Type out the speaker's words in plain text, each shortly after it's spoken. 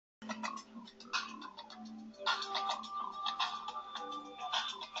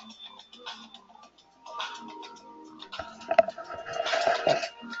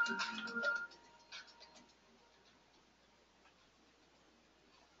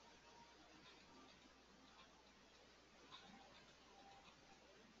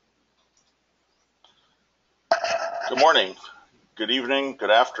Good morning, good evening,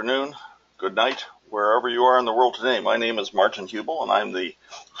 good afternoon, good night, wherever you are in the world today. My name is Martin Hubel, and I'm the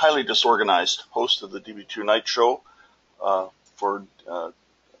highly disorganized host of the DB2Night Show for the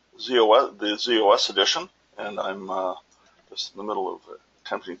ZOS edition, and I'm just in the middle of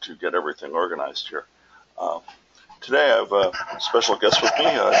attempting to get everything organized here. Today I have a special guest with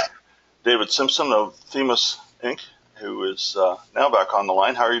me, David Simpson of Themis, Inc., who is now back on the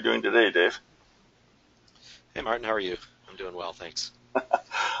line. How are you doing today, Dave? Hey Martin, how are you? I'm doing well, thanks.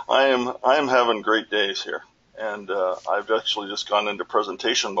 I am having great days here, and I've actually just gone into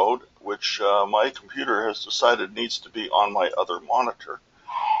presentation mode, which my computer has decided needs to be on my other monitor.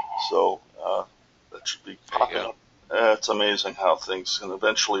 So that should be popping up. It's amazing how things can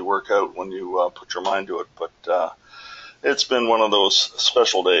eventually work out when you put your mind to it, but it's been one of those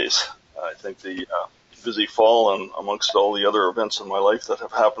special days. I think the busy fall, and amongst all the other events in my life that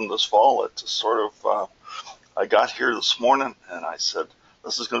have happened this fall, it's sort of I got here this morning and I said,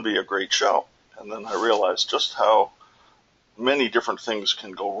 this is going to be a great show. And then I realized just how many different things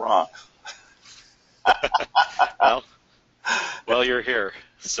can go wrong. well, you're here,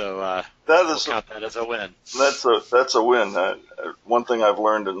 so we'll count that as a win. That's a win. One thing I've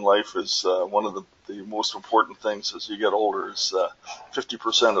learned in life is one of the most important things as you get older is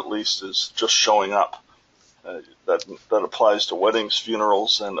 50% at least is just showing up. That applies to weddings,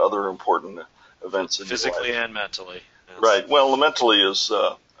 funerals, and other important events in physically your life. And mentally. Yes. Right. Well, the mentally is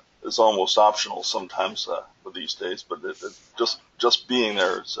almost optional sometimes these days, but just being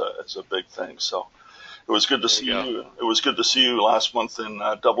there is a big thing. So it was good to see you. It was good to see you last month in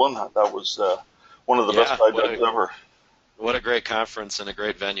Dublin. That was one of the best I've ever. What a great conference and a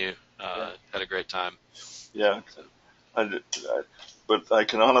great venue. Had a great time. Yeah. But I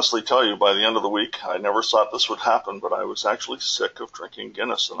can honestly tell you, by the end of the week, I never thought this would happen, but I was actually sick of drinking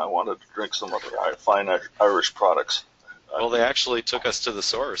Guinness, and I wanted to drink some other fine Irish products. Well, they actually took us to the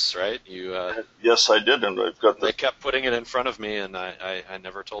source, right? Yes, I did, and I've got. They kept putting it in front of me, and I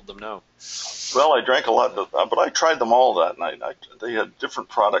never told them no. Well, I drank a lot, but I tried them all that night. They had different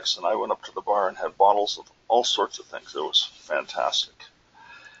products, and I went up to the bar and had bottles of all sorts of things. It was fantastic.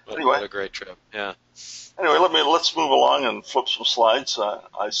 What a great trip! Yeah. Anyway, let's move along and flip some slides.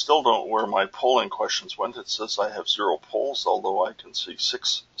 I still don't know where my polling questions went. It says I have 0 polls, although I can see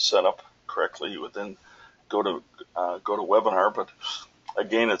 6 set up correctly within go to webinar. But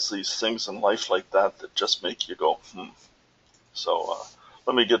again, it's these things in life like that just make you go, So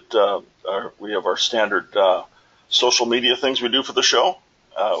let me get. We have our standard social media things we do for the show.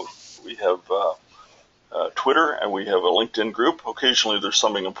 We have Twitter, and we have a LinkedIn group. Occasionally there's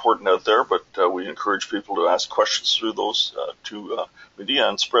something important out there, but we encourage people to ask questions through those two media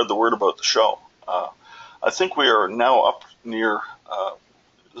and spread the word about the show. I think we are now up near,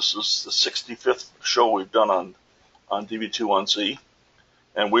 this is the 65th show we've done on DB2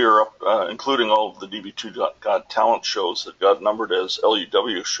 and we are up, including all of the DB2 Got Talent shows that got numbered as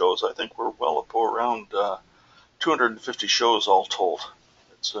LUW shows. I think we're well up around 250 shows all told.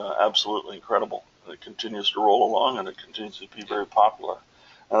 It's absolutely incredible. It continues to roll along, and it continues to be very popular.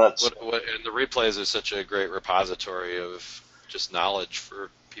 And that's and the replays are such a great repository of just knowledge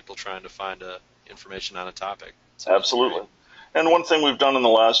for people trying to find information on a topic. So absolutely. And one thing we've done in the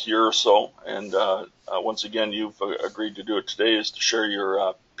last year or so, and once again you've agreed to do it today, is to share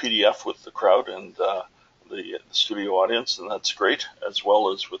your PDF with the crowd and the studio audience, and that's great, as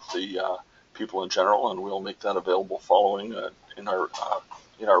well as with the people in general. And we'll make that available following in our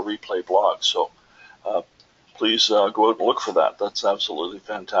replay blog. So. Please go out and look for that. That's absolutely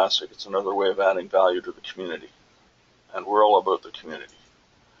fantastic. It's another way of adding value to the community. And we're all about the community.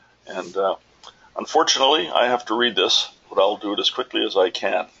 And unfortunately, I have to read this, but I'll do it as quickly as I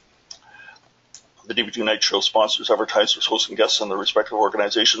can. The DB2Night Show sponsors, advertisers, hosts, and guests and their respective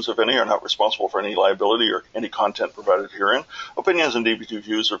organizations, if any, are not responsible for any liability or any content provided herein. Opinions and DB2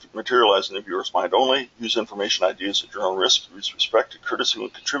 views are materialized in the viewer's mind only. Use information, ideas at your own risk. Use respect and courtesy when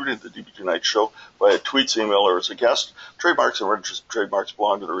contributing to the DB2Night Show via tweets, email, or as a guest. Trademarks and registered trademarks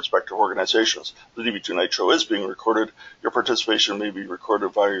belong to the respective organizations. The DB2Night Show is being recorded. Your participation may be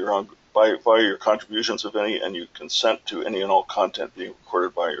recorded via your contributions, if any, and you consent to any and all content being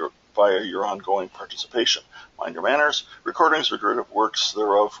recorded via your ongoing participation. Mind your manners. Recordings or derivative works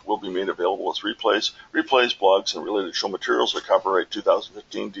thereof will be made available as replays. Replays, blogs, and related show materials are copyright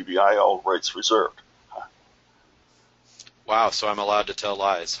 2015 DBI, all rights reserved. Wow, so I'm allowed to tell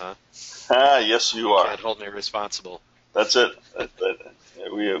lies, huh? Yes, you are. Can't hold me responsible. That's it.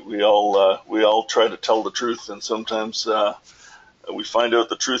 We all try to tell the truth, and sometimes we find out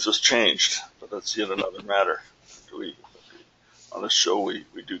the truth has changed. But that's yet another matter. On this show, we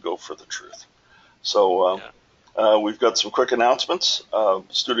do go for the truth. So we've got some quick announcements.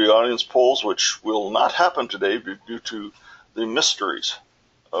 Studio audience polls, which will not happen today due to the mysteries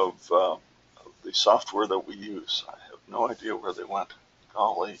of the software that we use. I have no idea where they went.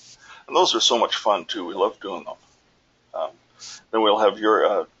 Golly. And those are so much fun, too. We love doing them. Then we'll have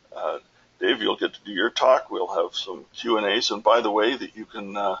your, Dave, you'll get to do your talk. We'll have some Q&As. And by the way, that you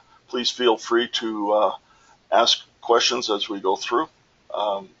can please feel free to ask questions as we go through.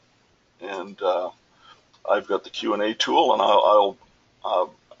 I've got the Q&A tool, and I'll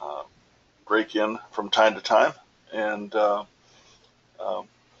break in from time to time and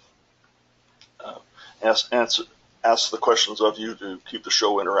ask the questions of you to keep the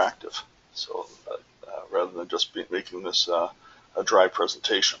show interactive. So rather than just making this a dry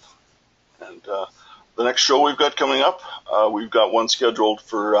presentation. And the next show we've got coming up, we've got one scheduled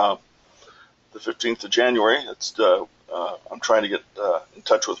for the 15th of January. I'm trying to get in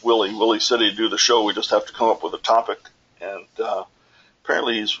touch with Willie. Willie said he'd do the show. We just have to come up with a topic. And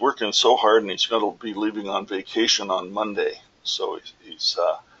apparently he's working so hard, and he's going to be leaving on vacation on Monday. So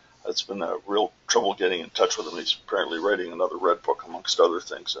it's been a real trouble getting in touch with him. He's apparently writing another Red Book, amongst other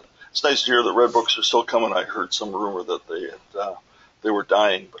things. And it's nice to hear that Red Books are still coming. I heard some rumor that they were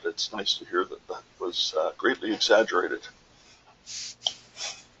dying, but it's nice to hear that was greatly exaggerated.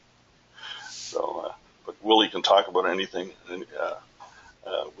 So, but Willie can talk about anything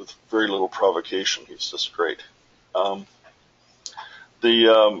with very little provocation. He's just great.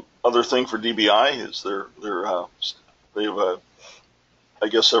 The other thing for DBI is they have I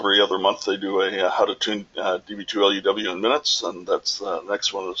guess every other month they do a how to tune DB2 LUW in minutes, and that's the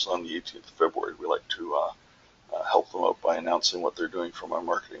next one is on the 18th of February. We like to help them out by announcing what they're doing from a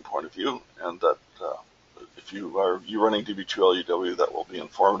marketing point of view, and that if you are running DB2 LUW, that will be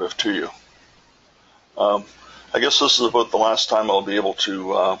informative to you. I guess this is about the last time I'll be able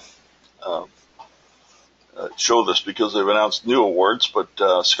to show this because they've announced new awards, but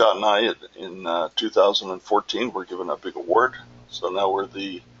Scott and I in 2014 were given a big award. So now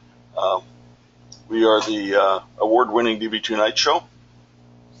we are the award-winning DB2Night Show.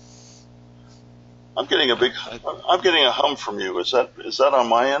 I'm getting a hum from you. Is that on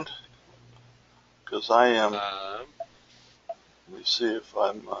my end? Because I am. Let me see if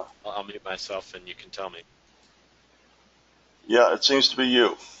I'm. I'll mute myself and you can tell me. Yeah, it seems to be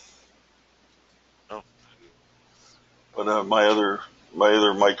you. Oh. But my other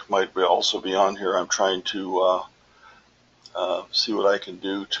mic might also be on here. I'm trying to see what I can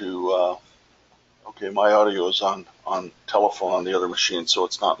do to. Okay, my audio is on telephone on the other machine, so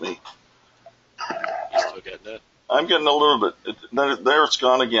it's not me. You still getting it? I'm getting a little bit. There it's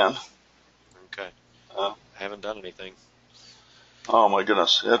gone again. Okay. I haven't done anything. Oh my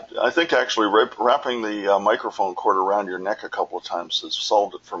goodness! I think actually wrapping the microphone cord around your neck a couple of times has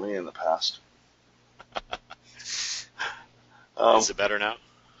solved it for me in the past. Is it better now?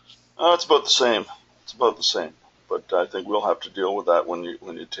 It's about the same. It's about the same. But I think we'll have to deal with that when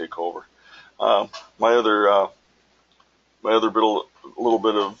you take over. My other little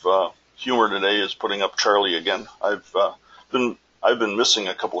bit of humor today is putting up Charlie again. I've been missing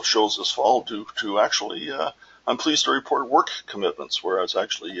a couple of shows this fall due to actually I'm pleased to report work commitments where I was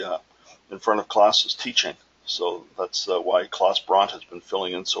actually in front of classes teaching. So that's why Klaus Brandt has been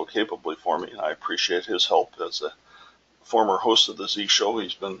filling in so capably for me, and I appreciate his help as a former host of the Z Show.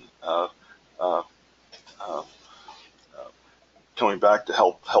 He's been coming back to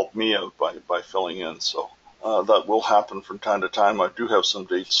help me out by filling in. So that will happen from time to time. I do have some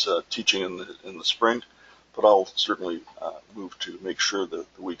dates teaching in the spring, but I'll certainly move to make sure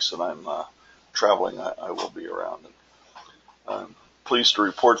that the weeks that I'm traveling, I will be around. And I'm pleased to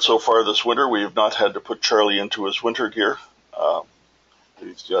report so far this winter we have not had to put Charlie into his winter gear.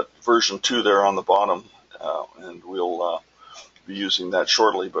 He's got version 2 there on the bottom, and we'll be using that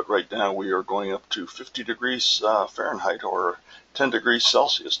shortly. But right now we are going up to 50 degrees Fahrenheit or 10 degrees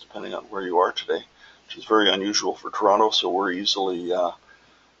Celsius, depending on where you are today, which is very unusual for Toronto. So we're easily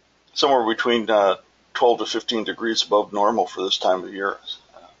somewhere between 12 to 15 degrees above normal for this time of year.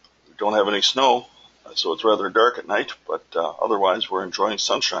 We don't have any snow, so it's rather dark at night, but otherwise we're enjoying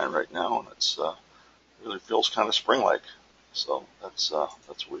sunshine right now, and it really feels kind of spring-like. So that's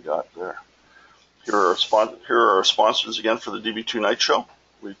what we got there. Here are our sponsors again for the DB2Night Show.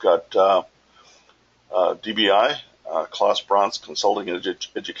 We've got DBI, Klaus Brandt's Consulting and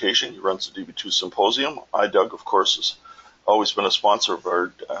Education. He runs the DB2 Symposium. IDoug, of course, is always been a sponsor of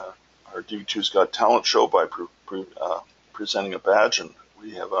our DB2's Got Talent show by presenting a badge, and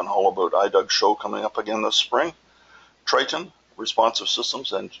we have an All About iDoug show coming up again this spring. Triton, Responsive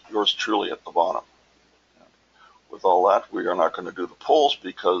Systems, and yours truly at the bottom. With all that, we are not going to do the polls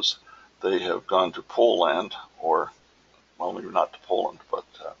because they have gone to Poland, or, well, maybe not to Poland, but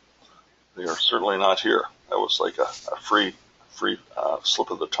they are certainly not here. That was like a free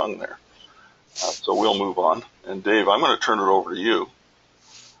slip of the tongue there. So we'll move on. And Dave, I'm going to turn it over to you,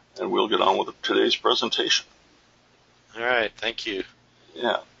 and we'll get on with today's presentation. All right, thank you.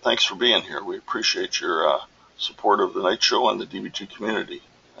 Yeah, thanks for being here. We appreciate your support of the Night Show and the DB2 community.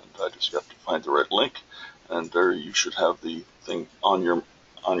 And I just got to find the right link, and there you should have the thing on your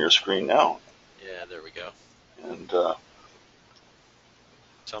screen now. Yeah, there we go. And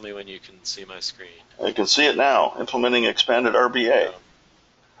tell me when you can see my screen. I can see it now. Implementing expanded RBA.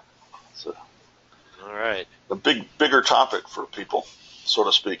 It's all right. A bigger topic for people, so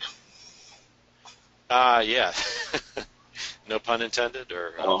to speak. Yeah. No pun intended,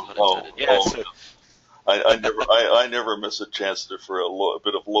 or pun intended? Yeah. So. I never miss a chance for a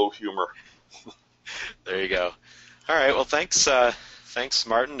bit of low humor. There you go. All right. Well, thanks,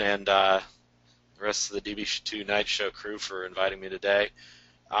 Martin, and the rest of the DB2Night Show crew for inviting me today.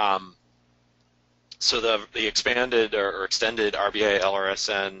 So the expanded or extended RBA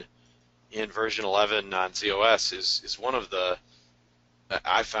LRSN in version 11 on ZOS is one of the,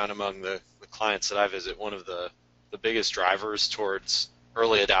 I found among the clients that I visit, one of the biggest drivers towards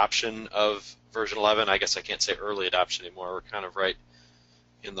early adoption of version 11. I guess I can't say early adoption anymore. We're kind of right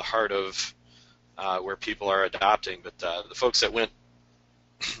in the heart of where people are adopting. But the folks that went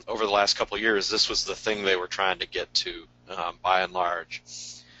over the last couple of years, this was the thing they were trying to get to, by and large.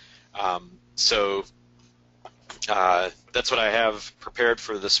 So that's what I have prepared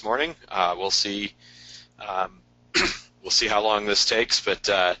for this morning. We'll see. We'll see how long this takes, but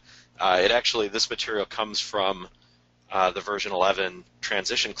this material comes from the version 11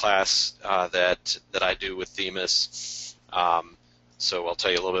 transition class that I do with Themis. So I'll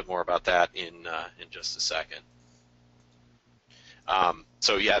tell you a little bit more about that in just a second.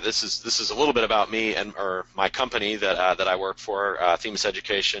 So yeah, this is a little bit about me or my company that I work for, Themis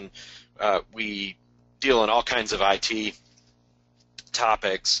Education. We deal in all kinds of IT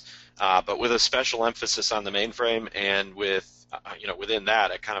topics, but with a special emphasis on the mainframe, and with within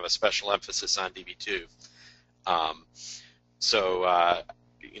that a kind of a special emphasis on DB2.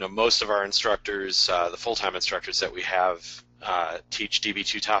 Most of our instructors, the full-time instructors that we have, teach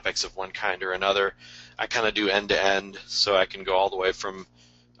DB2 topics of one kind or another. I kind of do end-to-end, so I can go all the way from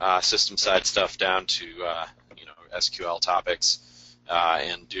system side stuff down to SQL topics,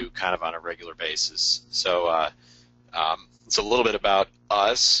 and do kind of on a regular basis. So it's a little bit about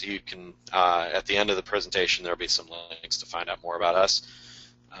us. You can at the end of the presentation there'll be some links to find out more about us.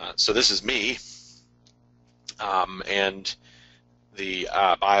 So this is me, and the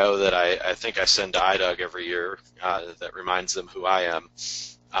bio that I think I send to iDoug every year that reminds them who I am.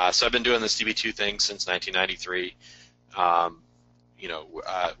 So I've been doing this DB2 thing since 1993.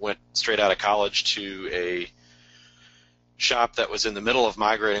 Went straight out of college to a shop that was in the middle of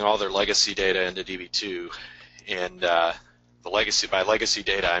migrating all their legacy data into DB2, and by legacy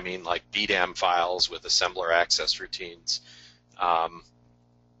data I mean like DDAM files with assembler access routines. The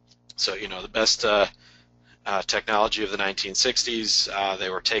best technology of the 1960s, they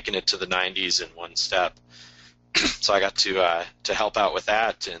were taking it to the 90s in one step. So I got to help out with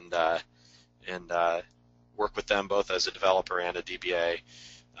that and work with them both as a developer and a DBA.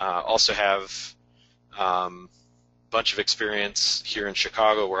 Also have bunch of experience here in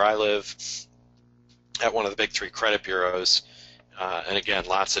Chicago where I live at one of the big three credit bureaus, and again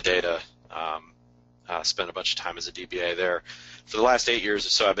lots of data. Spent a bunch of time as a DBA there. For the last 8 years or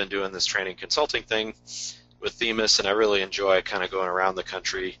so I've been doing this training consulting thing with Themis, and I really enjoy kind of going around the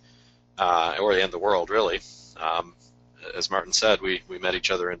country, or the world really. As Martin said, we met each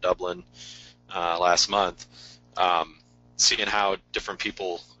other in Dublin last month, seeing how different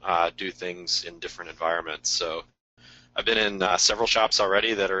people do things in different environments. So I've been in several shops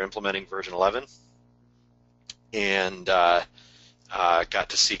already that are implementing version 11, and got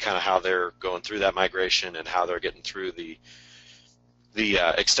to see kind of how they're going through that migration and how they're getting through the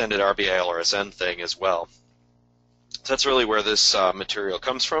extended RBA LRSN thing as well. So that's really where this material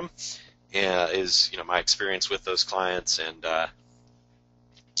comes from, is my experience with those clients, and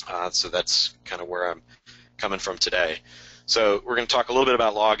so that's kind of where I'm coming from today. So we're going to talk a little bit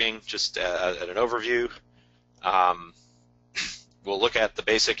about logging, just at an overview. We'll look at the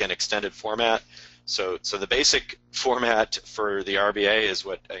basic and extended format. So the basic format for the RBA is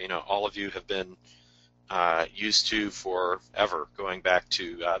what all of you have been used to forever, going back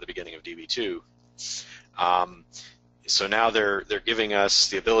to the beginning of DB2. So now they're giving us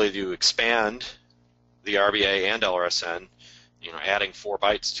the ability to expand the RBA and LRSN, adding 4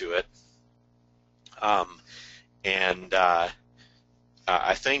 bytes to it. I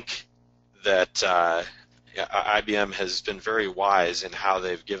think that IBM has been very wise in how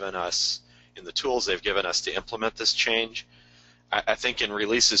they've given us, in the tools they've given us to implement this change. I think in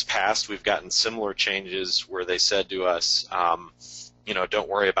releases past we've gotten similar changes where they said to us, don't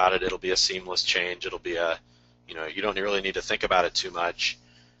worry about it, it'll be a seamless change, it'll be you don't really need to think about it too much.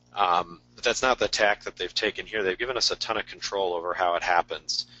 But that's not the tack that they've taken here. They've given us a ton of control over how it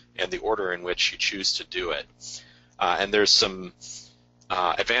happens and the order in which you choose to do it. And there's some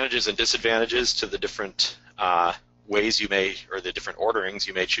advantages and disadvantages to the different ways you may, or the different orderings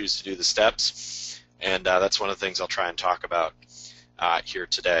you may choose to do the steps. And that's one of the things I'll try and talk about here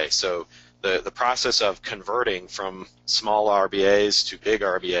today. So the process of converting from small RBAs to big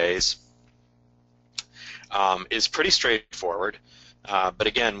RBAs is pretty straightforward. But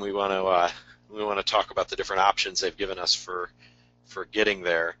again, we want to talk about the different options they've given us for getting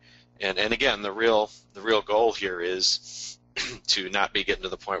there. And again, the real goal here is to not be getting to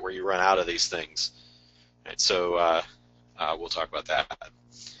the point where you run out of these things. Right, so we'll talk about that. All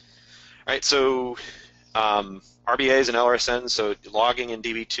right, so RBAs and LRSNs. So logging in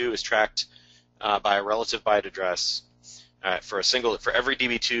DB2 is tracked by a relative byte address. For every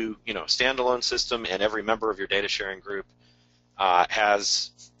DB2 standalone system, and every member of your data sharing group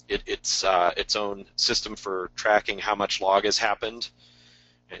has its own system for tracking how much log has happened.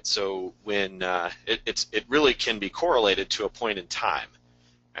 And so when it really can be correlated to a point in time.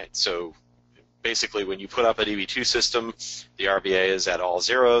 Right? So basically, when you put up a DB2 system, the RBA is at all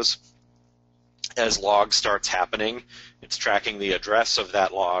zeros. As log starts happening, it's tracking the address of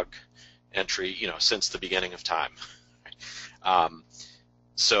that log entry, since the beginning of time.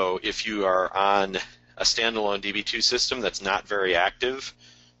 So if you are on a standalone DB2 system that's not very active,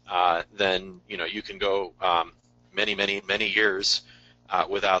 then you can go many years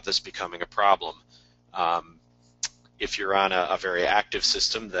without this becoming a problem. If you're on a very active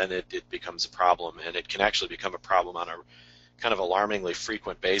system, then it becomes a problem, and it can actually become a problem on a kind of alarmingly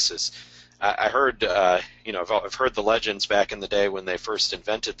frequent basis. I heard, I've heard the legends back in the day when they first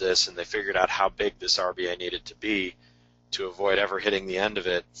invented this, and they figured out how big this RBA needed to be to avoid ever hitting the end of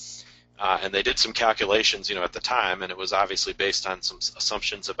it. And they did some calculations, at the time, and it was obviously based on some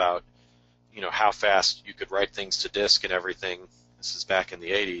assumptions about, how fast you could write things to disk and everything. This is back in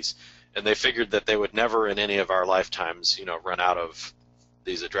the 80s. And they figured that they would never in any of our lifetimes, run out of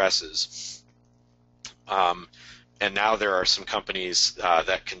these addresses. And now there are some companies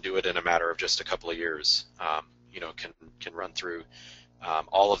that can do it in a matter of just a couple of years, can run through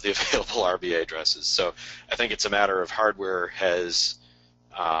all of the available RBA addresses. So I think it's a matter of hardware has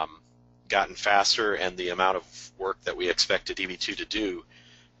gotten faster, and the amount of work that we expect a DB2 to do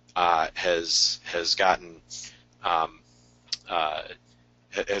has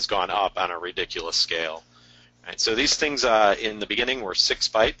gone up on a ridiculous scale. Right, so these things in the beginning were 6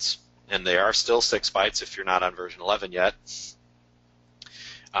 bytes, and they are still 6 bytes if you're not on version 11 yet.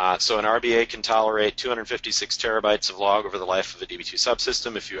 So an RBA can tolerate 256 terabytes of log over the life of a DB2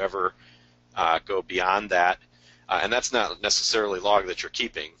 subsystem if you ever go beyond that. And that's not necessarily log that you're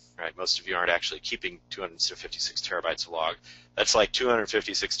keeping, right? Most of you aren't actually keeping 256 terabytes of log. That's like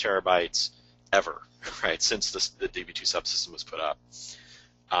 256 terabytes ever, right, since the DB2 subsystem was put up.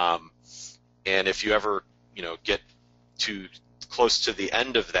 And if you ever, get to close to the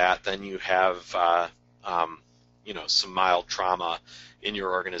end of that, then you have, some mild trauma in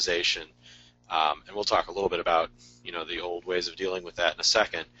your organization. And we'll talk a little bit about, the old ways of dealing with that in a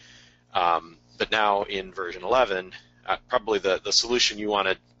second. But now in version 11, probably the solution you want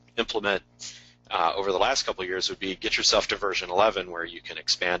to implement over the last couple of years would be get yourself to version 11 where you can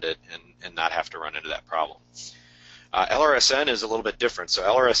expand it and not have to run into that problem. LRSN is a little bit different. So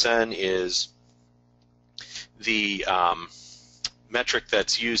LRSN is the metric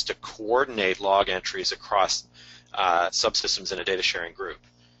that's used to coordinate log entries across subsystems in a data sharing group.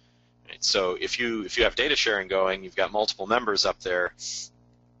 Right? So if you have data sharing going, you've got multiple members up there.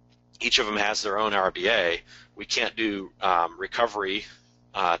 Each of them has their own RBA. We can't do recovery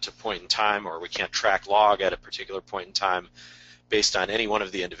to point in time, or we can't track log at a particular point in time based on any one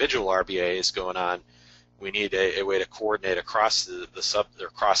of the individual RBAs going on. We need a way to coordinate across the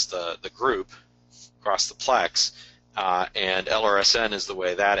group, across the plex, and LRSN is the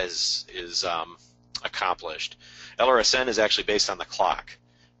way that is accomplished. LRSN is actually based on the clock.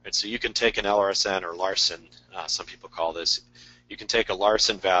 Right? So you can take an LRSN, or Larson, some people call this. you can take a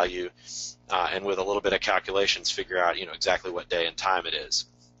LRSN value and with a little bit of calculations figure out exactly what day and time it is.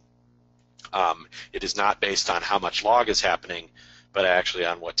 It is not based on how much log is happening, but actually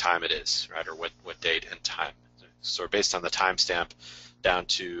on what time it is, right, or what date and time. So based on the timestamp down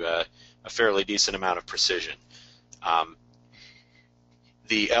to a fairly decent amount of precision.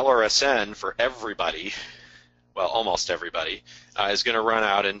 The LRSN for everybody, well, almost everybody, is going to run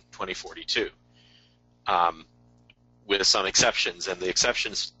out in 2042 with some exceptions, and the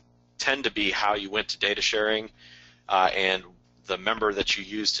exceptions tend to be how you went to data sharing and the member that you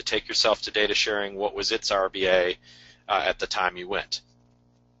used to take yourself to data sharing, what was its RBA at the time you went.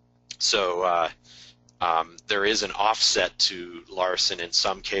 So there is an offset to LRSN in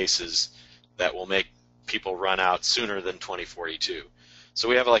some cases that will make people run out sooner than 2042. So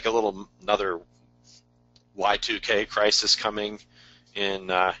we have like another Y2K crisis coming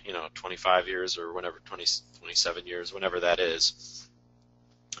in 25 years or whenever, 27 years, whenever that is.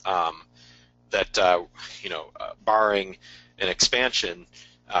 Barring an expansion,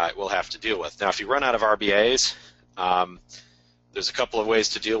 we'll have to deal with. Now, if you run out of RBAs, there's a couple of ways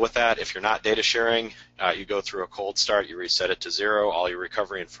to deal with that. If you're not data sharing, you go through a cold start, you reset it to 0, all your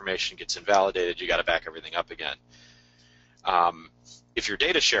recovery information gets invalidated, you got to back everything up again. If you're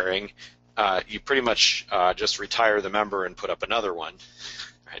data sharing, you pretty much just retire the member and put up another one,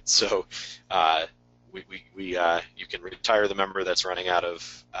 right? So you can retire the member that's running out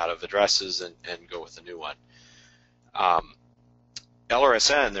of addresses and go with a new one.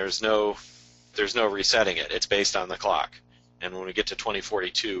 LRSN, there's no resetting it. It's based on the clock. And when we get to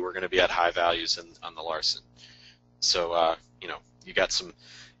 2042, we're going to be at high values on the LRSN. So you got to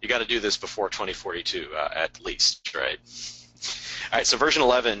do this before 2042 at least, right? All right. So version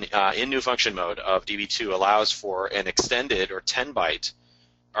 11 in new function mode of DB2 allows for an extended or 10-byte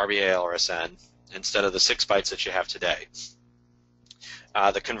RBA LRSN instead of the 6 bytes that you have today.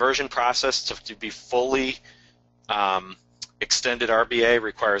 The conversion process to be fully extended RBA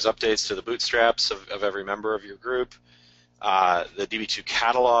requires updates to the bootstraps of every member of your group, the DB2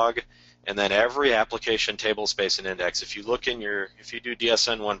 catalog, and then every application table space and index. If you look if you do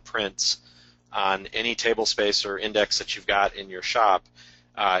DSN1 prints on any table space or index that you've got in your shop,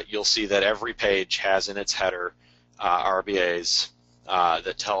 you'll see that every page has in its header RBAs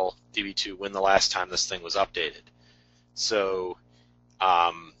that tell DB2 when the last time this thing was updated. So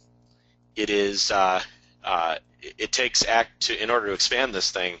it takes in order to expand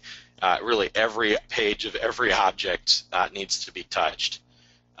this thing, really every page of every object needs to be touched,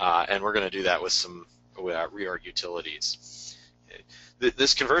 and we're going to do that with some reorg utilities.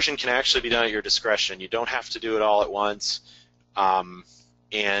 This conversion can actually be done at your discretion. You don't have to do it all at once,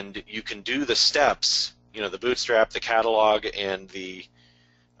 and you can do the steps, the bootstrap, the catalog, and the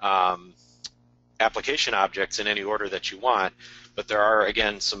application objects in any order that you want, but there are,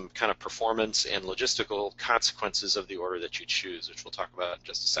 again, some kind of performance and logistical consequences of the order that you choose, which we'll talk about in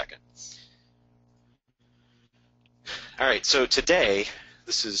just a second. All right, so today,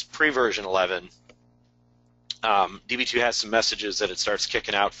 this is pre-version 11. DB2 has some messages that it starts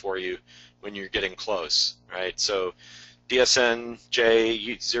kicking out for you when you're getting close, right? So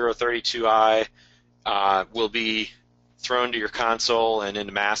DSNJ032I will be thrown to your console and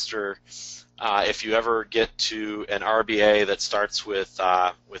into master if you ever get to an RBA that starts with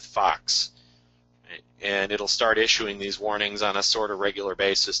Fox, right? And it'll start issuing these warnings on a sort of regular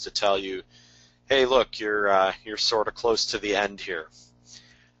basis to tell you, hey, look, you're sort of close to the end here.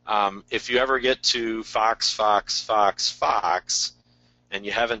 If you ever get to Fox, and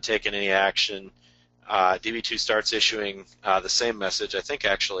you haven't taken any action, DB2 starts issuing the same message. I think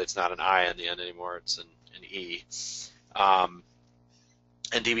actually it's not an I on the end anymore, it's an E.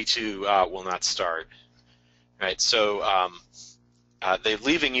 And DB2 will not start. Right, so they're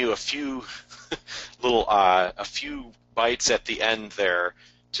leaving you a few a few bytes at the end there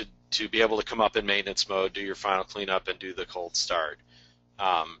to be able to come up in maintenance mode, do your final cleanup, and do the cold start.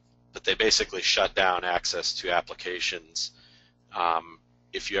 But they basically shut down access to applications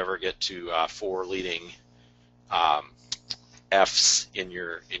if you ever get to 4 leading Fs in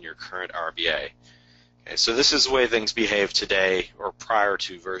your current RBA. Okay, so this is the way things behave today or prior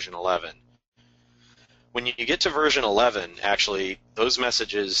to version 11. When you get to version 11, actually, those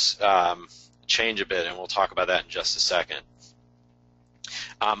messages change a bit, and we'll talk about that in just a second.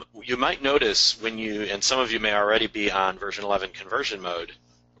 You might notice when and some of you may already be on version 11 conversion mode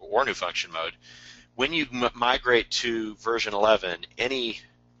or new function mode, when you migrate to version 11, any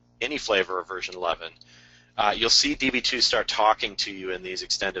flavor of version 11, you'll see DB2 start talking to you in these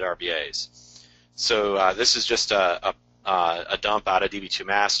extended RBAs. So this is just a dump out of DB2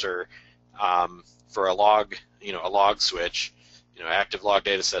 master for a log, a log switch, active log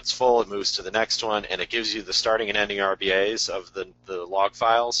data set's full, it moves to the next one, and it gives you the starting and ending RBAs of the log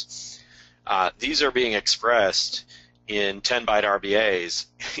files. These are being expressed in 10-byte RBAs,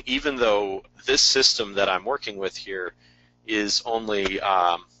 even though this system that I'm working with here is only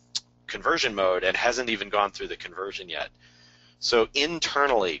conversion mode and hasn't even gone through the conversion yet. So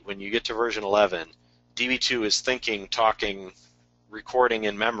internally, when you get to version 11, DB2 is thinking, talking, recording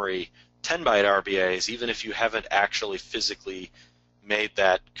in memory 10-byte RBAs, even if you haven't actually physically made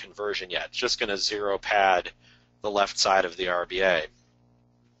that conversion yet. It's just going to zero pad the left side of the RBA.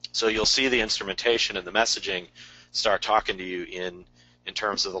 So you'll see the instrumentation and the messaging start talking to you in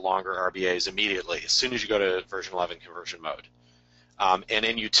terms of the longer RBAs immediately, as soon as you go to version 11 conversion mode. And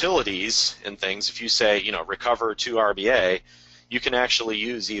in utilities and things, if you say, recover to RBA, you can actually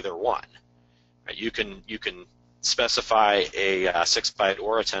use either one. Right? You can specify a 6-byte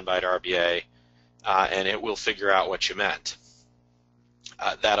or a 10-byte RBA, and it will figure out what you meant.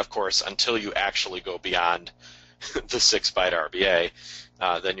 That, of course, until you actually go beyond the 6-byte RBA,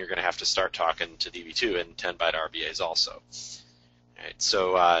 then you're going to have to start talking to DB2 in 10-byte RBAs also. Right,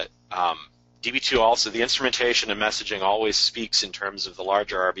 so DB2 also, the instrumentation and messaging always speaks in terms of the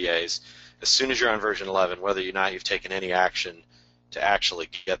larger RBAs as soon as you're on version 11, whether or not you've taken any action to actually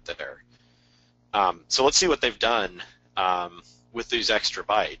get there. So let's see what they've done with these extra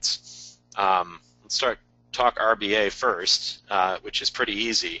bytes. Let's talk RBA first, which is pretty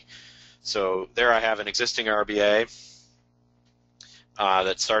easy. So there I have an existing RBA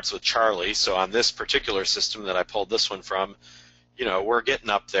that starts with Charlie. So on this particular system that I pulled this one from, we're getting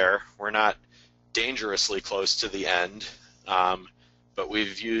up there. We're not dangerously close to the end, but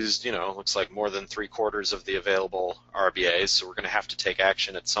we've used, looks like more than 3/4 of the available RBAs, so we're going to have to take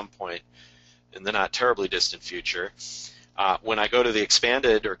action at some point in the not terribly distant future. When I go to the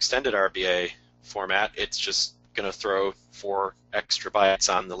expanded or extended RBA format, it's just going to throw 4 extra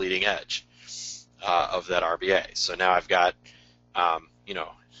bytes on the leading edge of that RBA. So now I've got,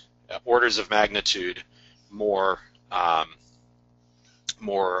 orders of magnitude more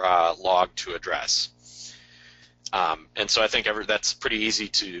log to address. And so I think that's pretty easy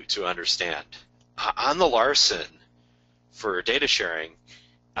to understand. On the LRSN, for data sharing,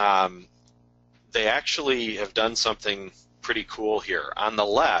 they actually have done something pretty cool here. On the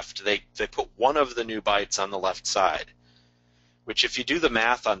left, they put one of the new bytes on the left side, which if you do the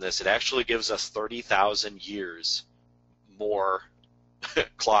math on this, it actually gives us 30,000 years more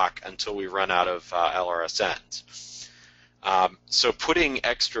clock until we run out of LRSNs. So putting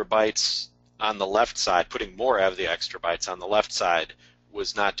extra bytes on the left side, putting more of the extra bytes on the left side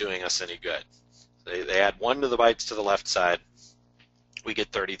was not doing us any good. They add 1 to the bytes to the left side, we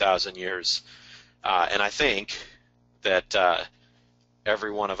get 30,000 years. And I think that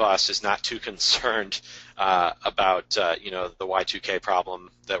every one of us is not too concerned about the Y2K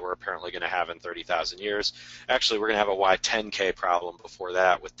problem that we're apparently going to have in 30,000 years. Actually, we're going to have a Y10K problem before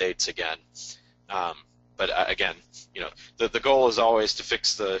that with dates again. But again, the goal is always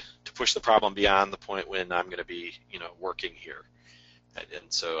to push the problem beyond the point when I'm going to be working here, and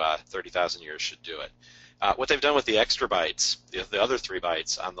so 30,000 years should do it. What they've done with the extra bytes, the other 3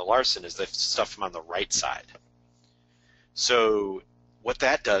 bytes on the LRSN, is they've stuffed them on the right side. So what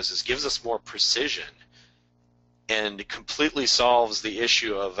that does is gives us more precision and completely solves the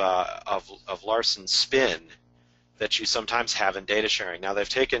issue of LRSN spin that you sometimes have in data sharing. Now they've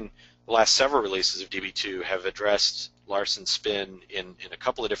taken the last several releases of DB2 have addressed LRSN spin in a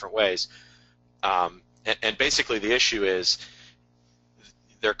couple of different ways, and basically the issue is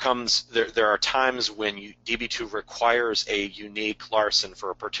there are times when DB2 requires a unique LRSN for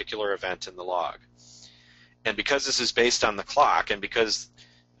a particular event in the log. And because this is based on the clock, and because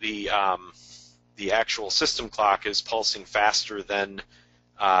the actual system clock is pulsing faster than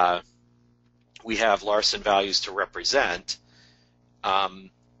we have LRSN values to represent,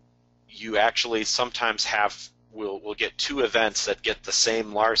 you actually sometimes will get 2 events that get the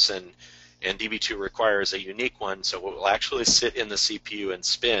same LRSN, and DB2 requires a unique one, so it will actually sit in the CPU and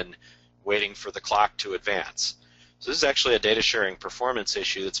spin, waiting for the clock to advance. So this is actually a data sharing performance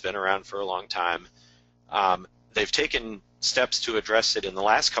issue that's been around for a long time. They've taken steps to address it in the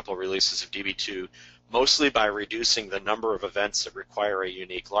last couple of releases of DB2, mostly by reducing the number of events that require a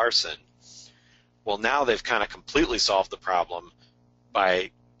unique LRSN. Well, now they've kind of completely solved the problem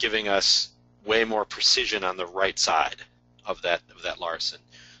by giving us way more precision on the right side of that LRSN.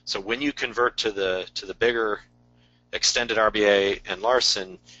 So when you convert to the bigger extended RBA and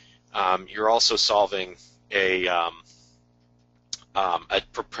LRSN, you're also solving a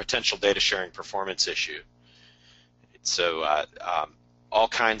potential data sharing performance issue. So all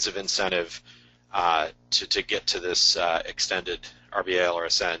kinds of incentive to get to this extended RBA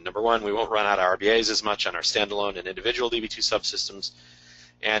LRSN. Number one, we won't run out of RBAs as much on our standalone and individual DB2 subsystems,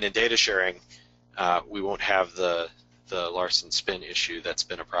 and in data sharing, we won't have the Larson spin issue that's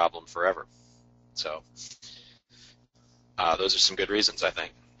been a problem forever. So those are some good reasons, I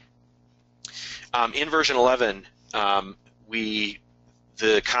think. In version 11,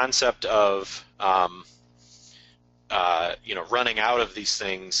 the concept of running out of these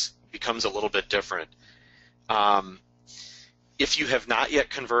things becomes a little bit different. If you have not yet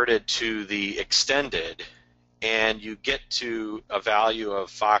converted to the extended and you get to a value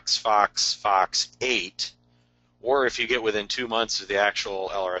of Fox 8, or if you get within 2 months of the actual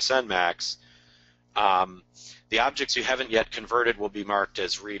LRSN max, the objects you haven't yet converted will be marked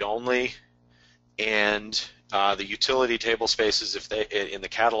as read-only, and the utility table spaces, if they in the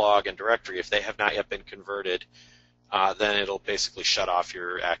catalog and directory, if they have not yet been converted, then it'll basically shut off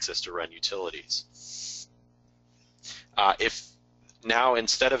your access to run utilities. If now,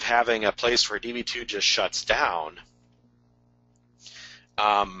 instead of having a place where DB2 just shuts down,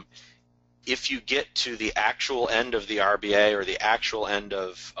 if you get to the actual end of the RBA or the actual end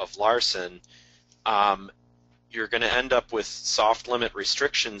of Larson, you're going to end up with soft limit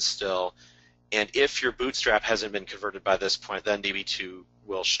restrictions still, and if your bootstrap hasn't been converted by this point, then DB2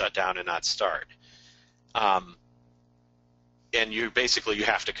 will shut down and not start. And you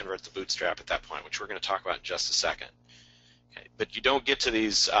have to convert the bootstrap at that point, which we're going to talk about in just a second. Okay, but you don't get to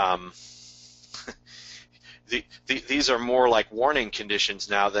these. These are more like warning conditions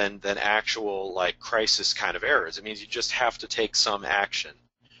now than actual like crisis kind of errors. It means you just have to take some action.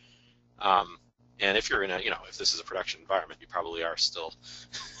 And if you're in if this is a production environment, you probably are still.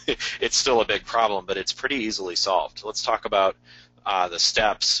 It's still a big problem, but it's pretty easily solved. Let's talk about the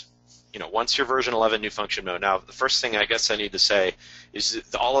steps. Once you're version 11 new function mode. Now, the first thing I guess I need to say is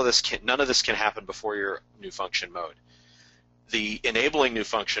that none of this can happen before your new function mode. The enabling new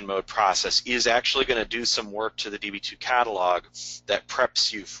function mode process is actually going to do some work to the DB2 catalog that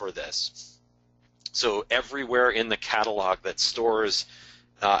preps you for this. So everywhere in the catalog that stores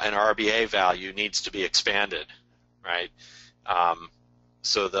an RBA value needs to be expanded, right?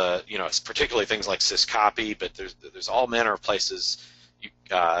 So it's particularly things like syscopy, but there's all manner of places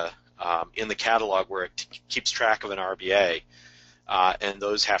in the catalog where it keeps track of an RBA, and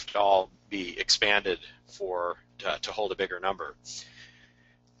those have to all be expanded to hold a bigger number.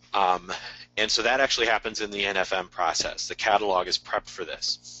 And so that actually happens in the NFM process. The catalog is prepped for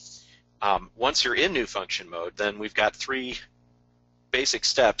this. Once you're in new function mode, then we've got 3 basic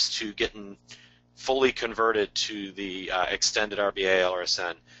steps to getting fully converted to the extended RBA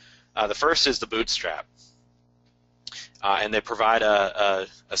LRSN. The first is the bootstrap. And they provide a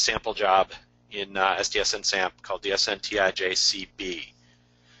sample job in SDSN SAMP called DSN-TIJCB.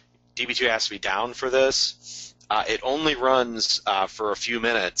 DB2 has to be down for this. It only runs for a few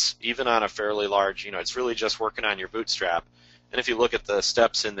minutes, even on a fairly large, it's really just working on your bootstrap. And if you look at the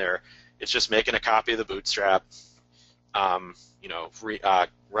steps in there, it's just making a copy of the bootstrap,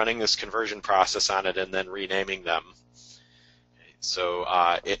 running this conversion process on it, and then renaming them. So,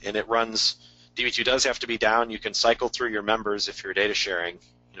 it runs. DB2 does have to be down. You can cycle through your members if you're data sharing,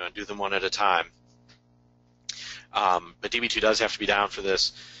 and do them one at a time. But DB2 does have to be down for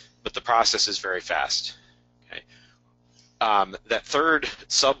this, but the process is very fast. Okay. That third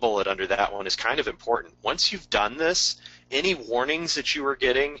sub-bullet under that one is kind of important. Once you've done this, any warnings that you were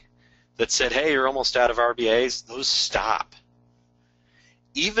getting that said, hey, you're almost out of RBAs, those stop.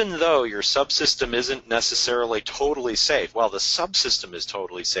 Even though your subsystem isn't necessarily totally safe, well, the subsystem is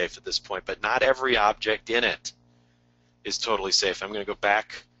totally safe at this point, but not every object in it is totally safe. I'm going to go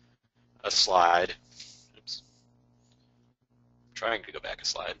back a slide. Oops. I'm trying to go back a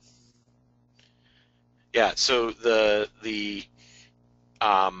slide. Yeah, so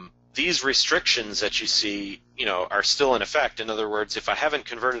these restrictions that you see, are still in effect. In other words, if I haven't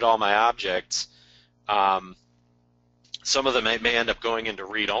converted all my objects, some of them may end up going into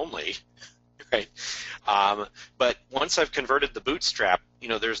read-only, right? But once I've converted the bootstrap,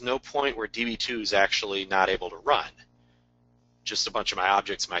 there's no point where DB2 is actually not able to run. Just a bunch of my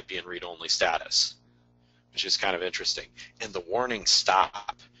objects might be in read-only status, which is kind of interesting. And the warnings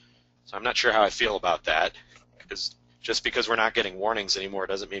stop. So I'm not sure how I feel about that, because just because we're not getting warnings anymore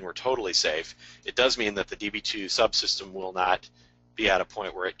doesn't mean we're totally safe. It does mean that the DB2 subsystem will not be at a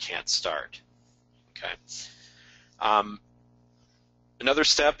point where it can't start. Okay. Another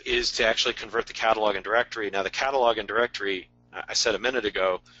step is to actually convert the catalog and directory. Now, the catalog and directory, I said a minute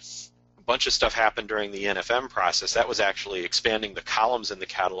ago, a bunch of stuff happened during the NFM process. That was actually expanding the columns in the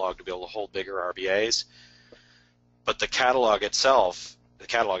catalog to be able to hold bigger RBAs. But the catalog itself the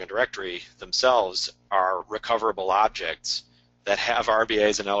catalog and directory themselves are recoverable objects that have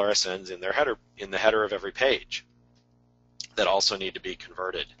RBAs and LRSNs in their header, in the header of every page, that also need to be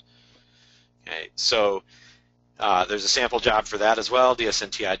converted. Okay, so there's a sample job for that as well,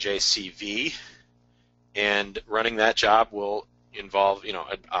 DSNTIJCV, and running that job will involve,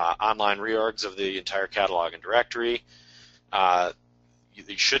 online reorgs of the entire catalog and directory.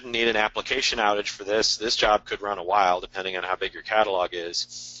 You shouldn't need an application outage for this. This job could run a while depending on how big your catalog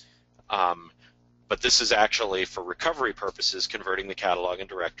is. But this is actually for recovery purposes, converting the catalog and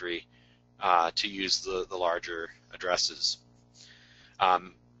directory to use the larger addresses.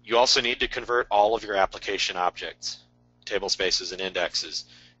 You also need to convert all of your application objects, table spaces and indexes,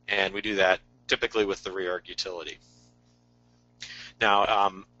 and we do that typically with the reorg utility.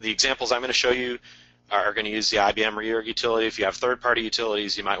 Now, the examples I'm going to show you are going to use the IBM reorg utility. If you have third-party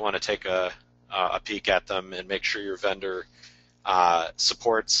utilities, you might want to take a peek at them and make sure your vendor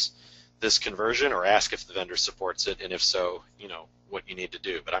supports this conversion, or ask if the vendor supports it, and if so, what you need to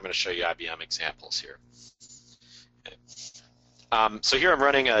do. But I'm going to show you IBM examples here. Okay. So here I'm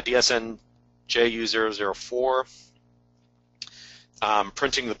running a DSN JU004,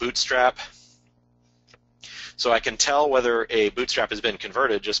 printing the bootstrap. So I can tell whether a bootstrap has been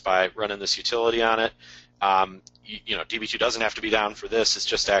converted just by running this utility on it. DB2 doesn't have to be down for this. It's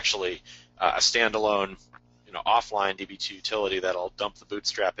just actually a standalone, offline DB2 utility that'll dump the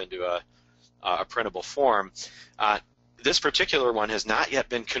bootstrap into a printable form. This particular one has not yet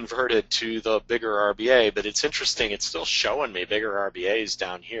been converted to the bigger RBA, but it's interesting. It's still showing me bigger RBAs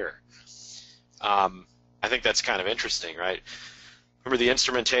down here. I think that's kind of interesting, right? Remember, the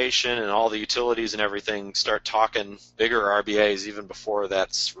instrumentation and all the utilities and everything start talking bigger RBAs even before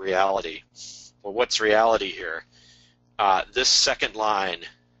that's reality. Well, what's reality here? This second line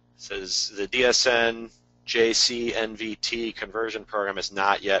says the DSN JCNVT conversion program has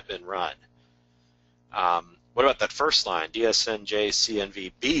not yet been run. What about that first line? DSN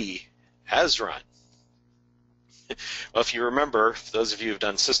JCNVB has run. Well, if you remember, for those of you who've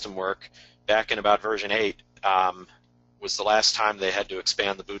done system work, back in about version 8, was the last time they had to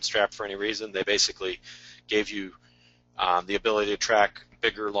expand the bootstrap for any reason. They basically gave you the ability to track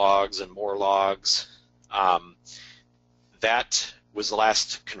bigger logs and more logs. That was the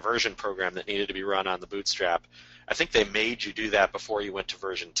last conversion program that needed to be run on the bootstrap. I think they made you do that before you went to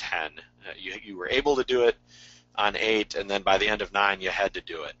version 10. You were able to do it on 8, and then by the end of 9 you had to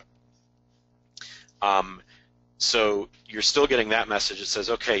do it. So you're still getting that message. It says,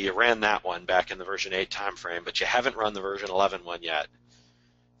 okay, you ran that one back in the version 8 time frame, but you haven't run the version 11 one yet.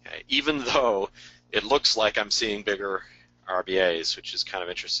 Okay. Even though it looks like I'm seeing bigger RBAs, which is kind of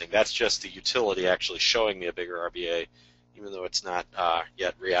interesting. That's just the utility actually showing me a bigger RBA, even though it's not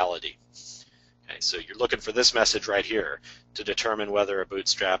yet reality. Okay, so you're looking for this message right here to determine whether a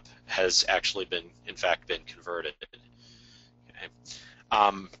bootstrap has actually been, in fact, been converted. Okay.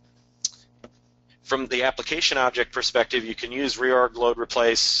 From the application object perspective, you can use reorg, load,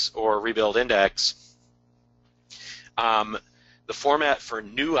 replace, or rebuild index. The format for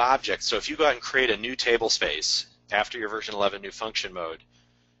new objects, so if you go out and create a new table space after your version 11 new function mode,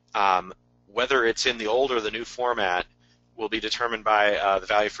 whether it's in the old or the new format will be determined by the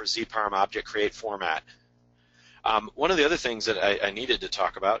value for zparm object create format. One of the other things that I needed to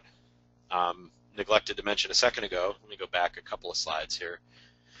talk about, neglected to mention a second ago, let me go back a couple of slides here.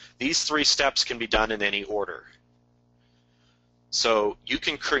 These 3 steps can be done in any order. So you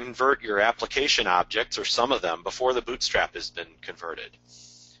can convert your application objects, or some of them, before the bootstrap has been converted.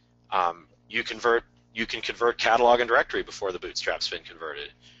 You can convert catalog and directory before the bootstrap's been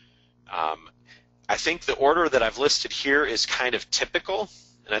converted. I think the order that I've listed here is kind of typical,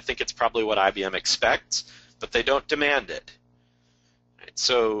 and I think it's probably what IBM expects, but they don't demand it. Right,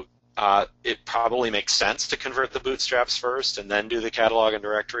 so it probably makes sense to convert the bootstraps first and then do the catalog and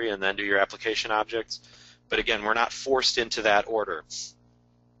directory and then do your application objects. But again, we're not forced into that order.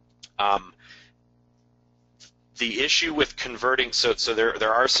 The issue with converting, so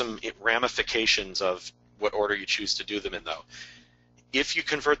there are some ramifications of what order you choose to do them in, though. If you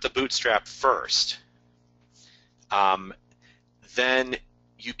convert the bootstrap first, then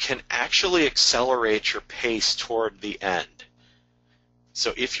you can actually accelerate your pace toward the end.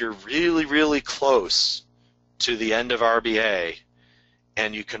 So if you're really, really close to the end of RBA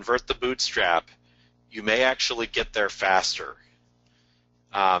and you convert the bootstrap, you may actually get there faster.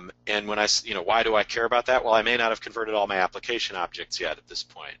 And when why do I care about that? Well, I may not have converted all my application objects yet at this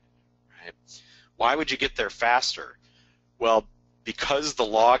point. Right? Why would you get there faster? Well, because the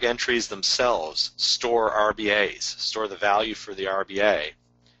log entries themselves store RBAs, store the value for the RBA,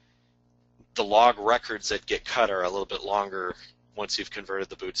 the log records that get cut are a little bit longer once you've converted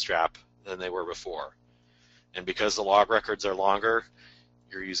the bootstrap than they were before. And because the log records are longer,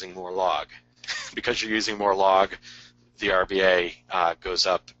 you're using more log. Because you're using more log, the RBA goes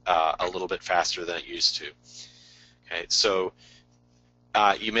up a little bit faster than it used to. Okay, so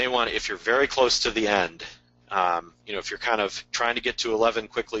you may want to, if you're very close to the end, if you're kind of trying to get to 11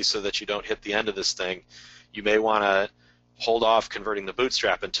 quickly so that you don't hit the end of this thing, you may want to hold off converting the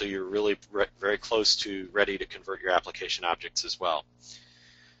bootstrap until you're really very close to ready to convert your application objects as well.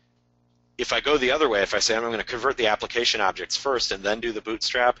 If I go the other way, if I say I'm going to convert the application objects first and then do the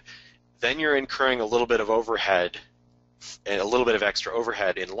bootstrap, then you're incurring a little bit of overhead, a little bit of extra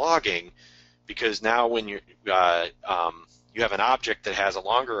overhead in logging, because now when you have an object that has a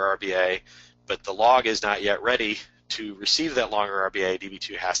longer RBA, but the log is not yet ready to receive that longer RBA,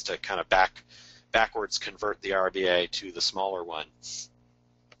 DB2 has to kind of backwards convert the RBA to the smaller one.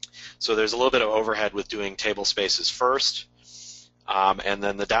 So there's a little bit of overhead with doing table spaces first, and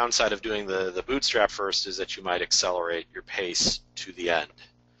then the downside of doing the bootstrap first is that you might accelerate your pace to the end.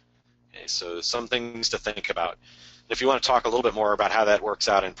 Okay, so some things to think about. If you want to talk a little bit more about how that works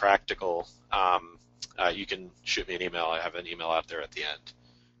out in practical, you can shoot me an email. I have an email out there at the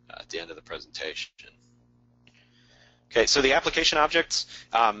end of the presentation. Okay, so the application objects,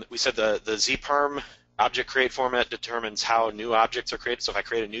 we said the zparm object create format determines how new objects are created. So if I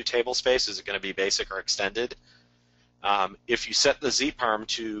create a new table space, is it going to be basic or extended? If you set the zparm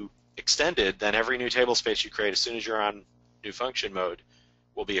to extended, then every new table space you create as soon as you're on new function mode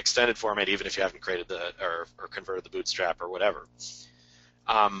will be extended format, even if you haven't created or converted the bootstrap or whatever.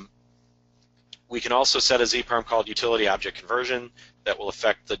 We can also set a zparm called utility object conversion that will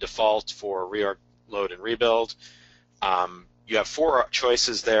affect the default for reorg, load, and rebuild. You have 4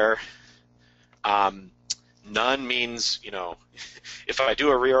 choices there. None means, if I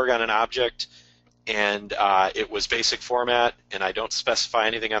do a reorg on an object and it was basic format and I don't specify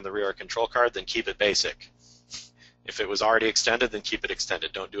anything on the reorg control card, then keep it basic. If it was already extended, then keep it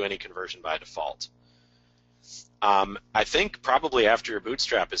extended. Don't do any conversion by default. I think probably after your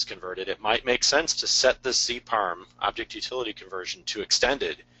bootstrap is converted, it might make sense to set the zparm object utility conversion to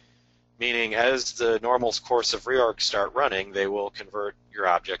extended, meaning as the normal course of reorgs start running, they will convert your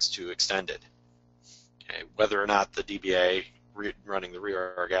objects to extended, okay, whether or not the DBA running the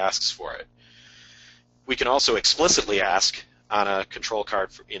reorg asks for it. We can also explicitly ask on a control card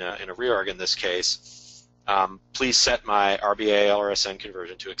in a reorg in this case, please set my RBA LRSN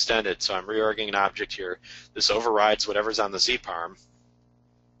conversion to extended. So I'm reorging an object here. This overrides whatever's on the zparm,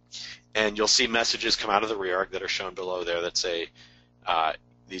 and you'll see messages come out of the reorg that are shown below there that say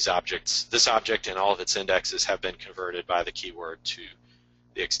these objects, this object and all of its indexes have been converted by the keyword to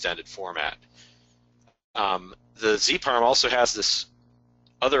the extended format. The zparm also has this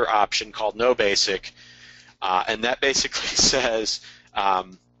other option called no basic, and that basically says,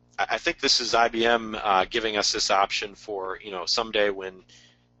 I think this is IBM giving us this option for, someday when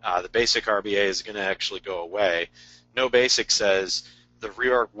the basic RBA is going to actually go away. No basic says the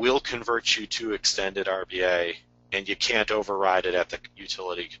reorg will convert you to extended RBA, and you can't override it at the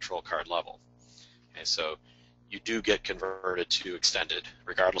utility control card level. Okay, so you do get converted to extended,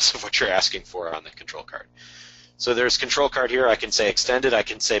 regardless of what you're asking for on the control card. So there's control card here. I can say extended. I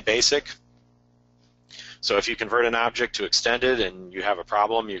can say basic. So if you convert an object to extended and you have a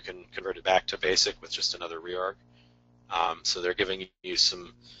problem, you can convert it back to basic with just another reorg. So they're giving you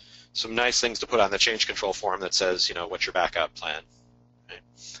some nice things to put on the change control form that says, what's your backup plan.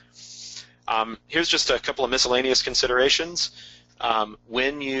 Okay. Here's just a couple of miscellaneous considerations.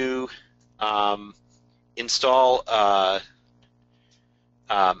 When you install a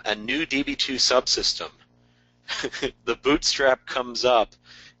new DB2 subsystem, the bootstrap comes up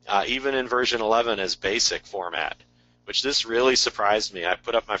even in version 11 as basic format, which this really surprised me. I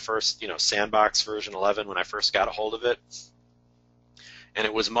put up my first, sandbox version 11 when I first got a hold of it, and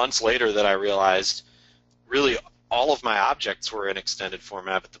it was months later that I realized really all of my objects were in extended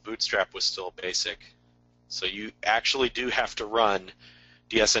format, but the bootstrap was still basic. So you actually do have to run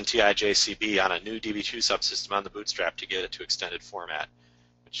DSNTI JCB on a new DB2 subsystem on the bootstrap to get it to extended format,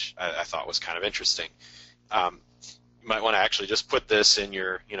 which I thought was kind of interesting. You might want to actually just put this in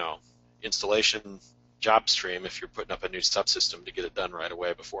your, installation job stream if you're putting up a new subsystem to get it done right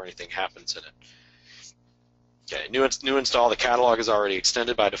away before anything happens in it. Okay, new install. The catalog is already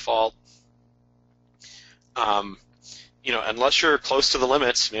extended by default. Unless you're close to the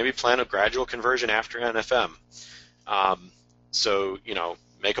limits, maybe plan a gradual conversion after NFM. So,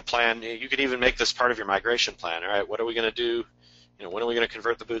 make a plan. You could even make this part of your migration plan. All right, what are we going to do? When are we going to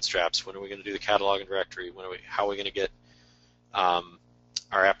convert the bootstraps? When are we going to do the catalog and directory? How are we going to get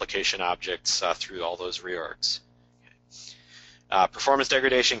our application objects through all those reorgs? Performance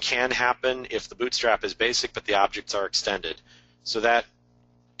degradation can happen if the bootstrap is basic but the objects are extended. So that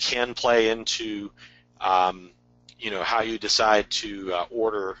can play into how you decide to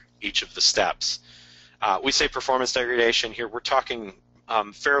order each of the steps. We say performance degradation here. We're talking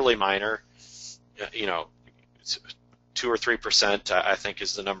fairly minor. 2 or 3%, I think,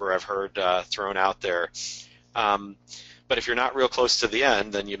 is the number I've heard thrown out there. But if you're not real close to the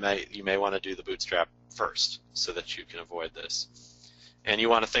end, then you may want to do the bootstrap first so that you can avoid this. And you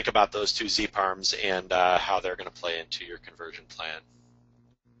want to think about those two Z-parms and how they're going to play into your conversion plan.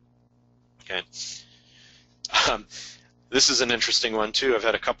 Okay. This is an interesting one too. I've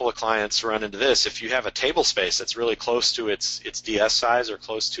had a couple of clients run into this. If you have a table space that's really close to its DS size or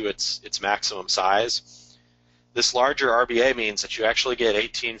close to its maximum size, this larger RBA means that you actually get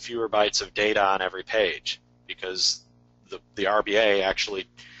 18 fewer bytes of data on every page, because the RBA actually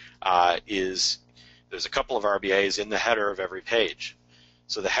there's a couple of RBAs in the header of every page.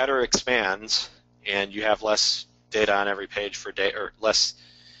 So the header expands and you have less data on every page for data, or less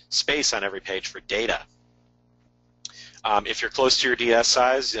space on every page for data. If you're close to your DS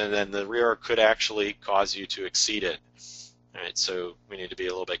size, and then the reorg could actually cause you to exceed it. All right, so we need to be a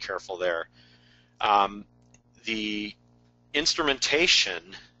little bit careful there. The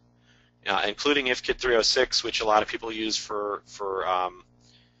instrumentation, including IFKit 306, which a lot of people use for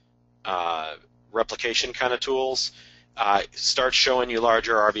replication kind of tools, starts showing you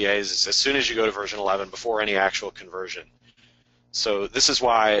larger RBAs as soon as you go to version 11, before any actual conversion. So this is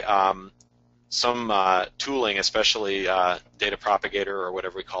why some tooling, especially data propagator or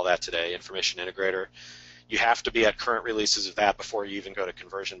whatever we call that today, information integrator, you have to be at current releases of that before you even go to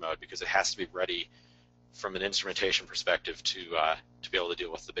conversion mode, because it has to be ready from an instrumentation perspective to be able to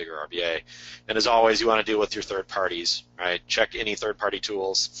deal with the bigger RBA. And as always, you want to deal with your third parties, right? Check any third-party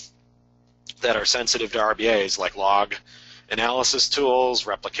tools that are sensitive to RBAs, like log analysis tools,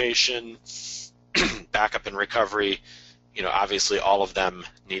 replication, backup and recovery. Obviously all of them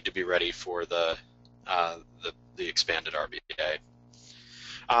need to be ready for the expanded RBA.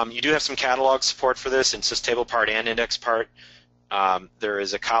 You do have some catalog support for this in systable part and index part. There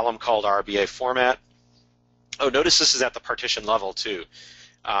is a column called RBA format. Oh, notice this is at the partition level too.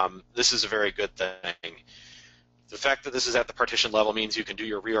 This is a very good thing. The fact that this is at the partition level means you can do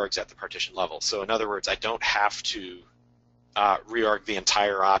your reorgs at the partition level. So in other words, I don't have to reorg the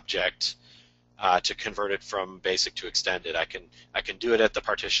entire object to convert it from basic to extended. I can do it at the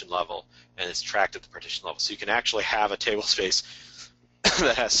partition level, and it's tracked at the partition level. So you can actually have a table space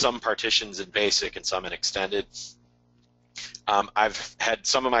that has some partitions in basic and some in extended. I've had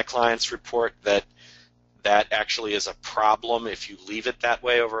some of my clients report that actually is a problem if you leave it that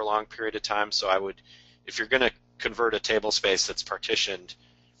way over a long period of time. So I would, if you're going to convert a table space that's partitioned,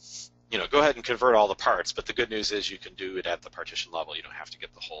 go ahead and convert all the parts, but the good news is you can do it at the partition level. You don't have to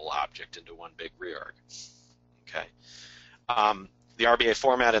get the whole object into one big reorg. Okay. The RBA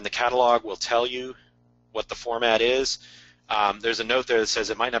format in the catalog will tell you what the format is. There's a note there that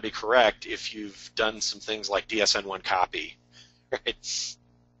says it might not be correct if you've done some things like DSN1 copy, right?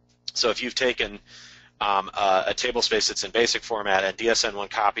 So if you've taken a table space that's in basic format and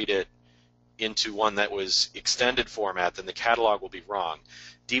DSN1 copied it into one that was extended format, then the catalog will be wrong.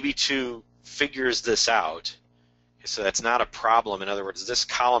 DB2 figures this out, so that's not a problem. In other words, this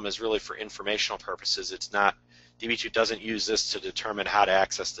column is really for informational purposes. It's not, DB2 doesn't use this to determine how to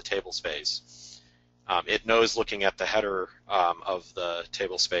access the table space. It knows, looking at the header of the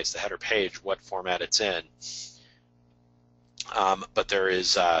table space, the header page, what format it's in. But there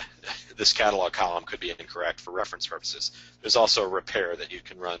is, this catalog column could be incorrect for reference purposes. There's also a repair that you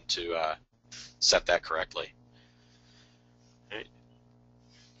can run to set that correctly. Right.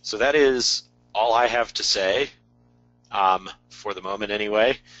 So that is all I have to say for the moment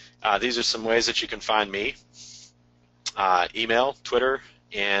anyway. These are some ways that you can find me. Email, Twitter,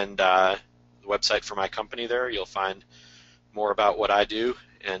 and the website for my company there. You'll find more about what I do,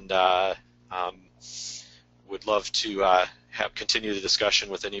 and would love to continue the discussion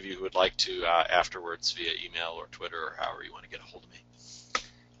with any of you who would like to afterwards via email or Twitter or however you want to get a hold of me.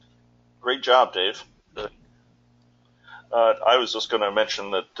 Great job, Dave. I was just going to mention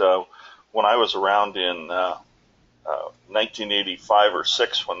that when I was around in 1985 or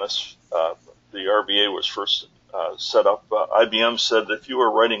 6, when this the RBA was first set up, IBM said that if you were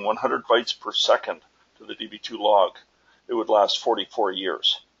writing 100 bytes per second to the DB2 log, it would last 44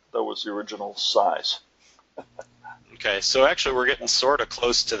 years. That was the original size. Okay, so actually we're getting sort of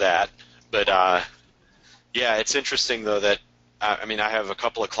close to that, but yeah, it's interesting though that I mean, I have a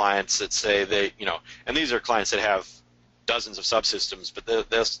couple of clients that say they, and these are clients that have dozens of subsystems, but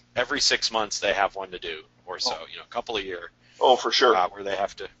every 6 months they have one to do or so, a couple a year. Oh, for sure. Where they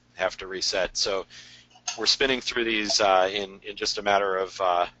have to reset. So we're spinning through these in just a matter of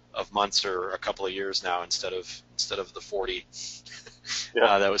months or a couple of years now, instead of the 40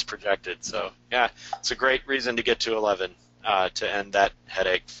 that was projected. So yeah, it's a great reason to get to 11 to end that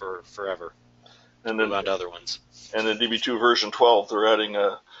headache forever. And then move on to other ones. And in DB2 version 12, they're adding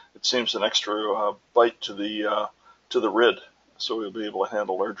it seems an extra byte to the RID, so we'll be able to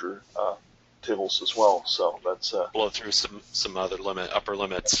handle larger tables as well. So that's blow through some other upper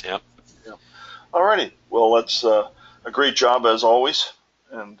limits. Yep. Yeah. Alrighty. Well, that's a great job as always,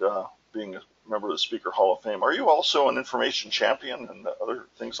 and being a member of the Speaker Hall of Fame. Are you also an information champion and other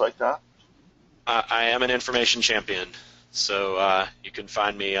things like that? I am an information champion, so you can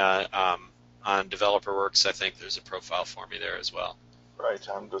find me on DeveloperWorks. I think there's a profile for me there as well. Right.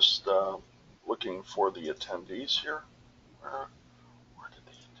 I'm just looking for the attendees here. Where did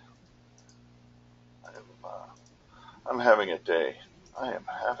I'm having a day. I am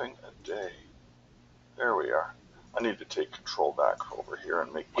having a day. There we are. I need to take control back over here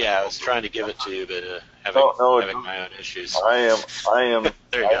and make. I was trying to give it to you, but having my own issues. I am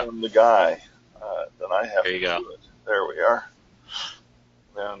there you I go. am the guy that I have there you to go. do it. There we are.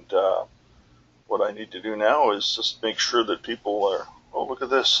 And what I need to do now is just make sure that people are. Oh, look at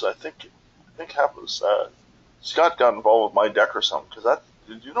this! I think happens. Scott got involved with my deck or something.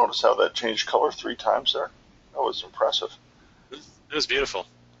 Did you notice how that changed color 3 times there? That was impressive. It was beautiful.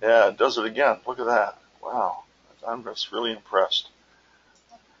 Yeah, it does it again. Look at that. Wow. I'm just really impressed.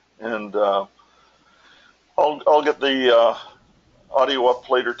 And I'll get the audio up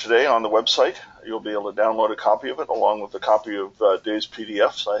later today on the website. You'll be able to download a copy of it along with a copy of Dave's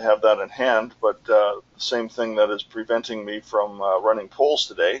PDFs. I have that in hand, but the same thing that is preventing me from running polls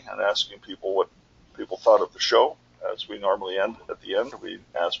today and asking people what people thought of the show, as we normally end at the end. We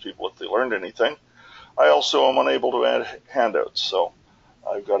ask people if they learned anything. I also am unable to add handouts, so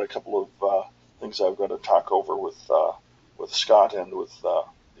I've got a couple of things I've got to talk over with Scott and with the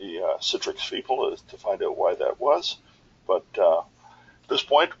Citrix people to find out why that was. But at this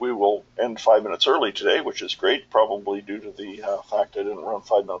point, we will end 5 minutes early today, which is great, probably due to the fact I didn't run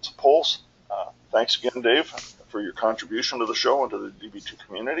 5 minutes of polls. Thanks again, Dave, for your contribution to the show and to the DB2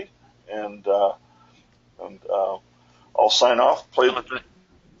 community. And I'll sign off,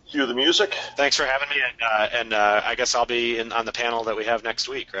 cue the music. Thanks for having me, and I guess I'll be on the panel that we have next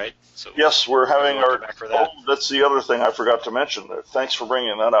week, right? So yes, we're having our. Back for that. Oh, that's the other thing I forgot to mention. Thanks for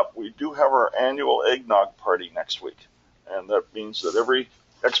bringing that up. We do have our annual eggnog party next week, and that means that every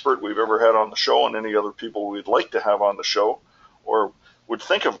expert we've ever had on the show and any other people we'd like to have on the show or would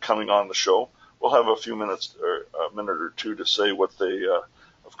think of coming on the show will have a few minutes or a minute or two to say what they've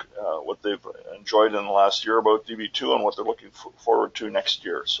enjoyed in the last year about DB2 and what they're looking forward to next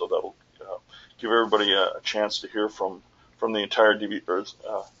year. So that'll give everybody a chance to hear from the entire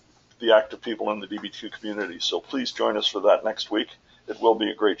the active people in the DB2 community. So please join us for that next week. It will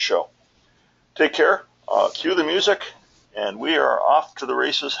be a great show. Take care. Cue the music, and we are off to the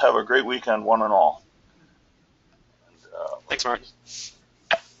races. Have a great weekend, one and all. Thanks, Martin.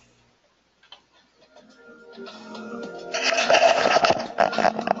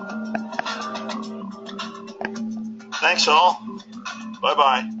 Thanks all.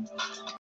 Bye-bye.